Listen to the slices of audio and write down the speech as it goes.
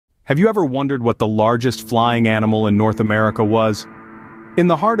Have you ever wondered what the largest flying animal in North America was? In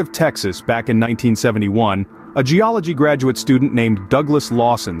the heart of Texas back in 1971, a geology graduate student named Douglas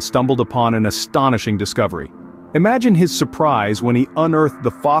Lawson stumbled upon an astonishing discovery. Imagine his surprise when he unearthed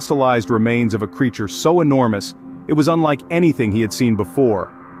the fossilized remains of a creature so enormous, it was unlike anything he had seen before.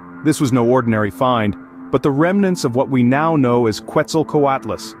 This was no ordinary find, but the remnants of what we now know as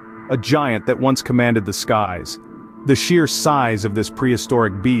Quetzalcoatlus, a giant that once commanded the skies. The sheer size of this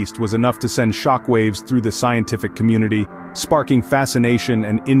prehistoric beast was enough to send shockwaves through the scientific community, sparking fascination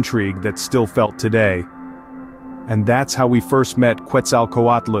and intrigue that's still felt today. And that's how we first met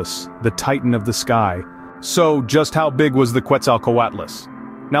Quetzalcoatlus, the titan of the sky. So, just how big was the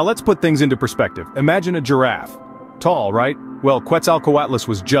Quetzalcoatlus? Now let's put things into perspective. Imagine a giraffe. Tall, right? Well, Quetzalcoatlus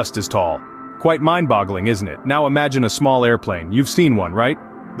was just as tall. Quite mind-boggling, isn't it? Now imagine a small airplane. You've seen one, right?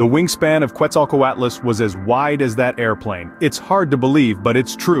 The wingspan of Quetzalcoatlus was as wide as that airplane. It's hard to believe, but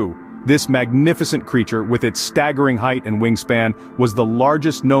it's true. This magnificent creature, with its staggering height and wingspan, was the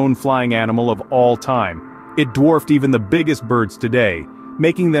largest known flying animal of all time. It dwarfed even the biggest birds today,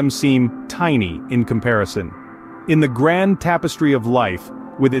 making them seem tiny in comparison. In the grand tapestry of life,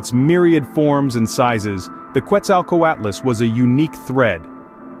 with its myriad forms and sizes, the Quetzalcoatlus was a unique thread.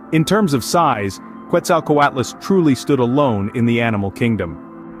 In terms of size, Quetzalcoatlus truly stood alone in the animal kingdom.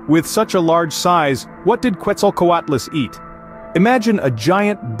 With such a large size, what did Quetzalcoatlus eat? Imagine a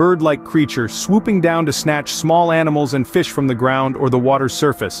giant bird-like creature swooping down to snatch small animals and fish from the ground or the water's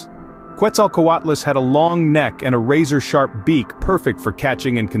surface. Quetzalcoatlus had a long neck and a razor-sharp beak perfect for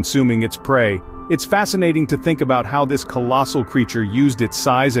catching and consuming its prey. It's fascinating to think about how this colossal creature used its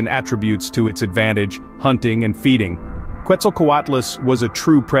size and attributes to its advantage, hunting and feeding. Quetzalcoatlus was a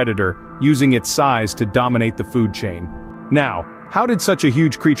true predator, using its size to dominate the food chain. Now, how did such a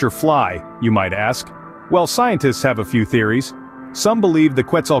huge creature fly, you might ask? Well, scientists have a few theories. Some believe the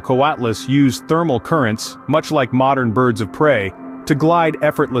Quetzalcoatlus used thermal currents, much like modern birds of prey, to glide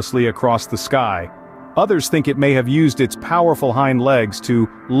effortlessly across the sky. Others think it may have used its powerful hind legs to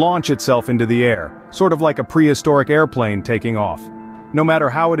launch itself into the air, sort of like a prehistoric airplane taking off. No matter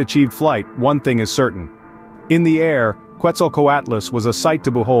how it achieved flight, one thing is certain. In the air, Quetzalcoatlus was a sight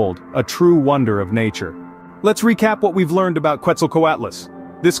to behold, a true wonder of nature. Let's recap what we've learned about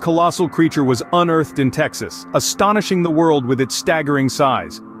Quetzalcoatlus. This colossal creature was unearthed in Texas, astonishing the world with its staggering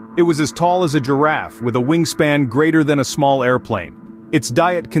size. It was as tall as a giraffe, with a wingspan greater than a small airplane. Its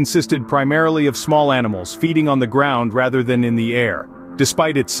diet consisted primarily of small animals, feeding on the ground rather than in the air.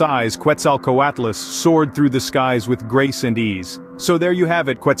 Despite its size, Quetzalcoatlus soared through the skies with grace and ease. So there you have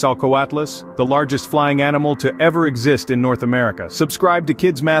it, Quetzalcoatlus, the largest flying animal to ever exist in North America. Subscribe to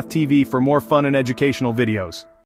Kids Math TV for more fun and educational videos.